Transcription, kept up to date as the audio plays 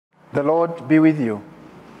The Lord be with you.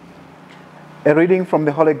 A reading from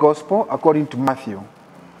the Holy Gospel according to Matthew.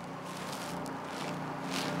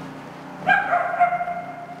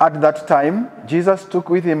 At that time, Jesus took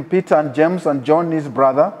with him Peter and James and John his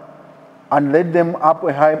brother, and led them up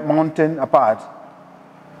a high mountain apart.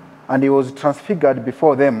 And he was transfigured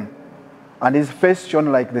before them, and his face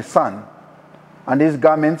shone like the sun, and his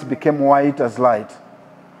garments became white as light.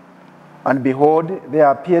 And behold, there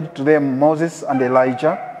appeared to them Moses and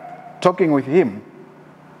Elijah, talking with him.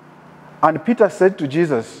 And Peter said to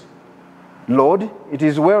Jesus, "Lord, it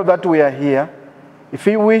is well that we are here. If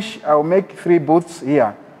you wish, I will make 3 booths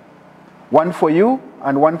here, one for you,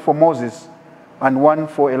 and one for Moses, and one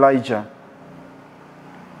for Elijah."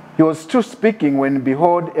 He was still speaking when,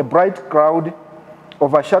 behold, a bright cloud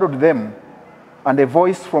overshadowed them, and a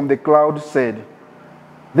voice from the cloud said,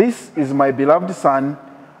 "This is my beloved Son,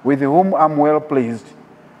 with whom I am well pleased.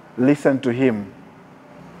 Listen to him."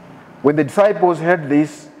 When the disciples heard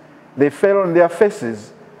this, they fell on their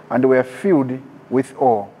faces and were filled with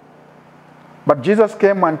awe. But Jesus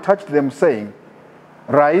came and touched them, saying,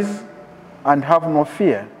 "Rise and have no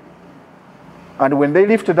fear." And when they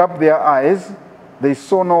lifted up their eyes, they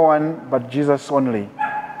saw no one but Jesus only.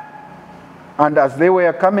 And as they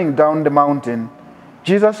were coming down the mountain,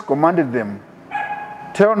 Jesus commanded them,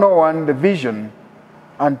 "Tell no one the vision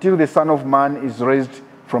until the Son of Man is raised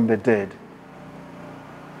from the dead."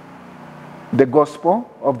 The Gospel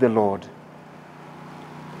of the Lord.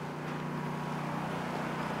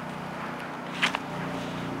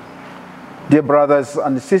 Dear brothers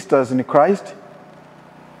and sisters in Christ,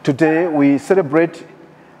 today we celebrate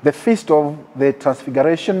the feast of the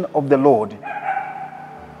Transfiguration of the Lord.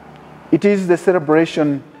 It is the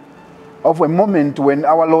celebration of a moment when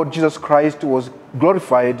our Lord Jesus Christ was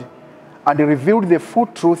glorified and revealed the full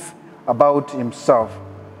truth about himself.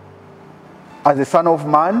 As the Son of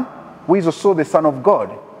Man, who is also the Son of God,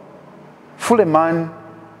 fully man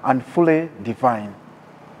and fully divine.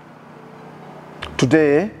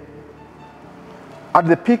 Today, at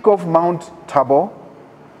the peak of Mount Tabor,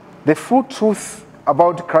 the full truth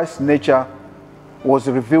about Christ's nature was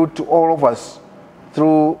revealed to all of us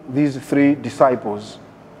through these 3 disciples,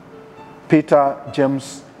 Peter,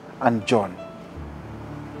 James, and John.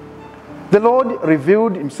 The Lord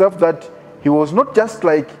revealed himself that he was not just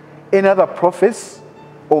like any other prophets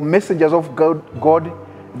or messengers of God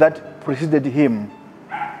that preceded him.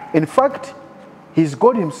 In fact, he is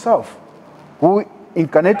God himself, who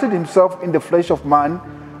incarnated himself in the flesh of man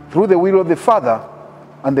through the will of the Father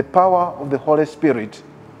and the power of the Holy Spirit,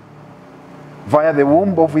 via the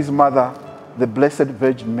womb of his mother, the Blessed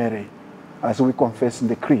Virgin Mary, as we confess in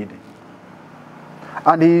the Creed.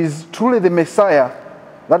 And he is truly the Messiah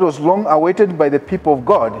that was long awaited by the people of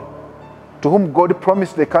God, to whom God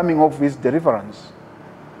promised the coming of his deliverance.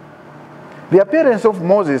 The appearance of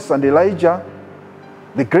Moses and Elijah,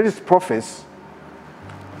 the greatest prophets,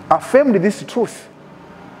 affirmed this truth.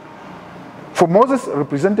 For Moses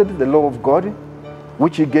represented the law of God,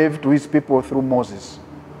 which he gave to his people through Moses.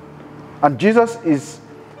 And Jesus is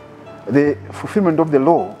the fulfillment of the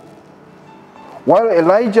law, while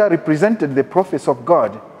Elijah represented the prophets of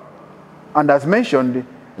God. And as mentioned,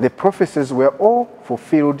 the prophecies were all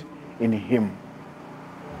fulfilled in him.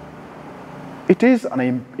 It is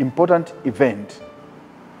an important event.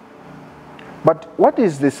 But what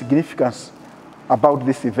is the significance about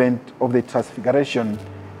this event of the Transfiguration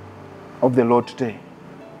of the Lord today?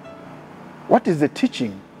 What is the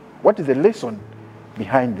teaching? What is the lesson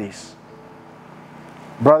behind this?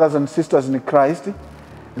 Brothers and sisters in Christ,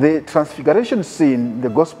 the Transfiguration scene in the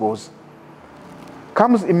Gospels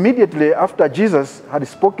comes immediately after Jesus had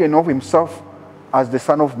spoken of himself as the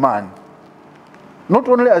Son of Man. Not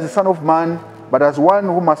only as the Son of Man, but as one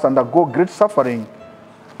who must undergo great suffering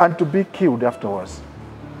and to be killed afterwards.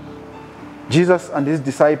 Jesus and his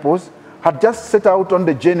disciples had just set out on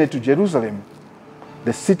the journey to Jerusalem,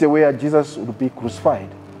 the city where Jesus would be crucified.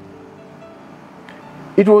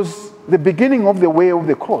 It was the beginning of the way of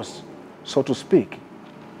the cross, so to speak.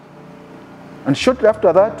 And shortly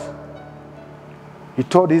after that, he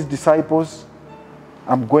told his disciples,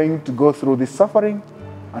 "I'm going to go through this suffering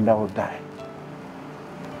and I will die."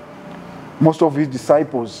 Most of his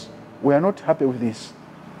disciples were not happy with this,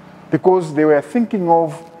 because they were thinking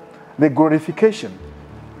of the glorification,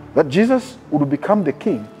 that Jesus would become the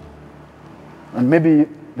king, and maybe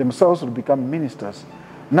themselves would become ministers.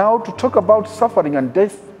 Now, to talk about suffering and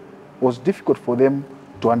death was difficult for them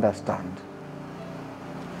to understand.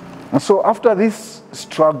 And so after this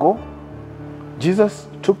struggle, Jesus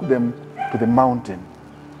took them to the mountain.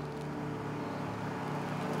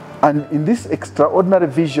 And in this extraordinary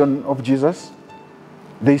vision of Jesus,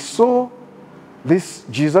 They saw this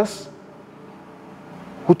Jesus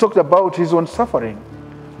who talked about his own suffering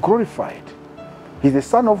glorified. He's the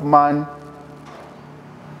Son of Man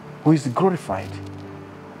who is glorified.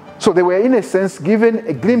 So they were, in a sense, given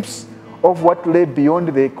a glimpse of what lay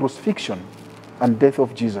beyond the crucifixion and death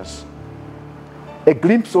of Jesus. A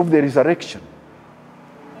glimpse of the resurrection.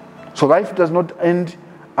 So life does not end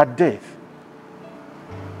at death.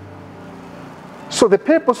 So the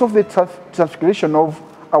purpose of the transfiguration of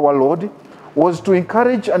our Lord was to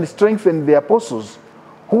encourage and strengthen the apostles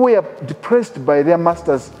who were depressed by their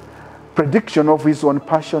master's prediction of his own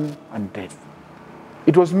passion and death.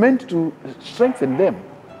 It was meant to strengthen them.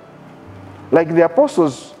 Like the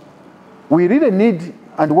apostles, we really need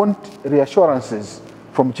and want reassurances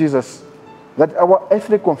from Jesus that our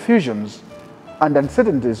earthly confusions and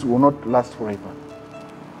uncertainties will not last forever.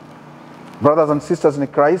 Brothers and sisters in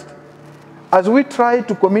Christ, as we try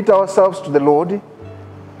to commit ourselves to the Lord,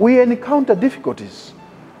 we encounter difficulties,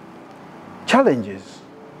 challenges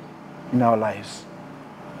in our lives.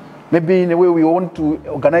 Maybe in a way we want to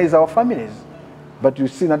organize our families, but you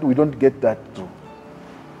see that we don't get that through.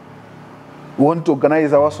 We want to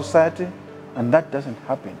organize our society, and that doesn't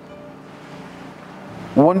happen.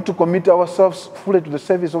 We want to commit ourselves fully to the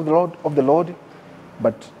service of the Lord,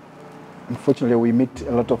 but unfortunately we meet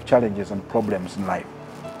a lot of challenges and problems in life.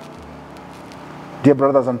 Dear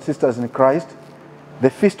brothers and sisters in Christ, the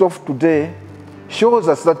feast of today shows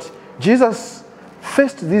us that Jesus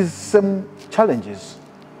faced these same challenges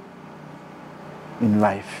in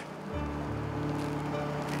life.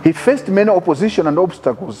 He faced many opposition and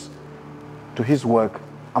obstacles to his work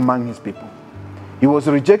among his people. He was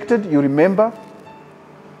rejected, you remember,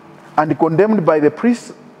 and condemned by the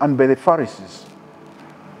priests and by the Pharisees.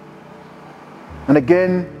 And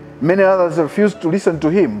again, many others refused to listen to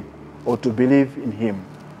him or to believe in him.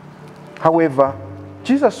 However,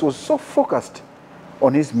 Jesus was so focused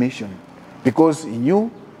on his mission because he knew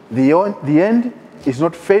the end is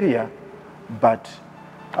not failure, but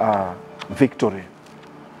victory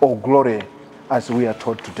or glory, as we are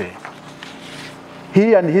taught today.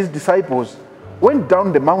 He and his disciples went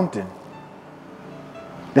down the mountain.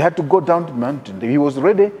 They had to go down the mountain. He was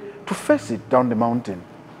ready to face it down the mountain.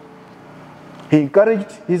 He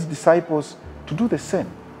encouraged his disciples to do the same.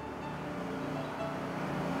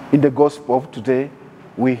 In the gospel of today,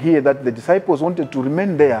 we hear that the disciples wanted to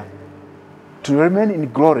remain there, to remain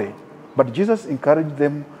in glory. But Jesus encouraged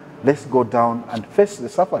them, let's go down and face the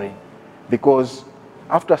suffering, because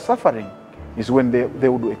after suffering is when they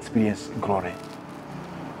would experience glory.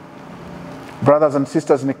 Brothers and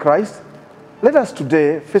sisters in Christ, let us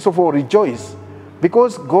today, first of all, rejoice,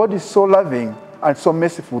 because God is so loving and so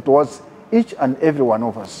merciful towards each and every one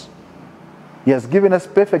of us. He has given us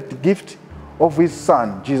perfect gift of his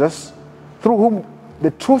Son, Jesus, through whom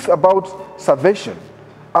the truth about salvation,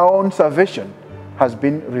 our own salvation, has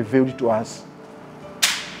been revealed to us.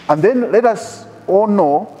 And then let us all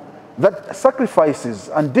know that sacrifices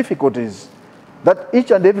and difficulties that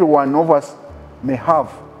each and every one of us may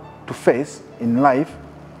have to face in life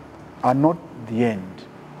are not the end.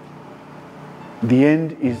 The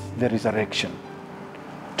end is the resurrection.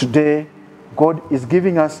 Today, God is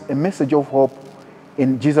giving us a message of hope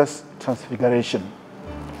in Jesus' transfiguration.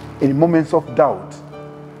 In moments of doubt,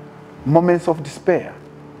 moments of despair,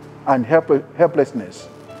 and helplessness,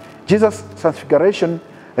 Jesus' transfiguration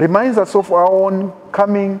reminds us of our own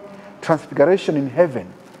coming transfiguration in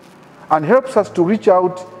heaven and helps us to reach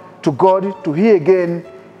out to God to hear again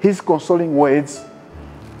his consoling words,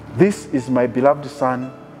 "This is my beloved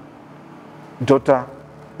Son, daughter,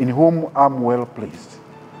 in whom I'm well pleased."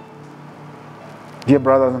 Dear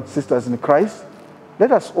brothers and sisters in Christ,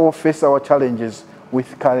 let us all face our challenges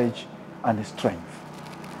with courage and strength.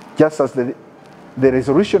 Just as the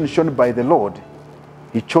resolution shown by the Lord,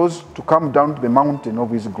 he chose to come down to the mountain of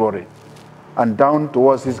his glory and down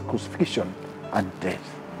towards his crucifixion and death.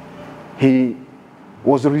 He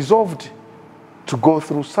was resolved to go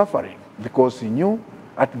through suffering because he knew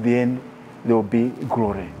at the end there will be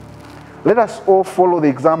glory. Let us all follow the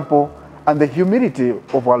example and the humility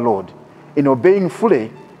of our Lord in obeying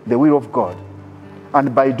fully the will of God.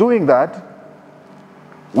 And by doing that,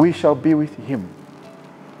 we shall be with him.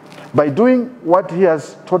 By doing what he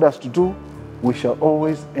has told us to do, we shall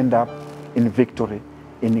always end up in victory,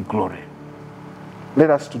 in glory. Let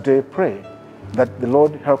us today pray that the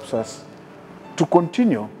Lord helps us to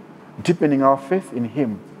continue deepening our faith in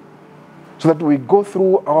him, so that we go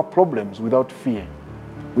through our problems without fear,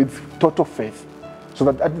 with total faith, so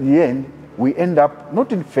that at the end we end up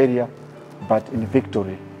not in failure, but in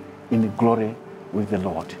victory, in glory with the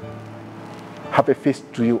Lord. Happy feast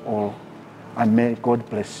to you all. and may God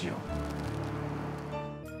bless you.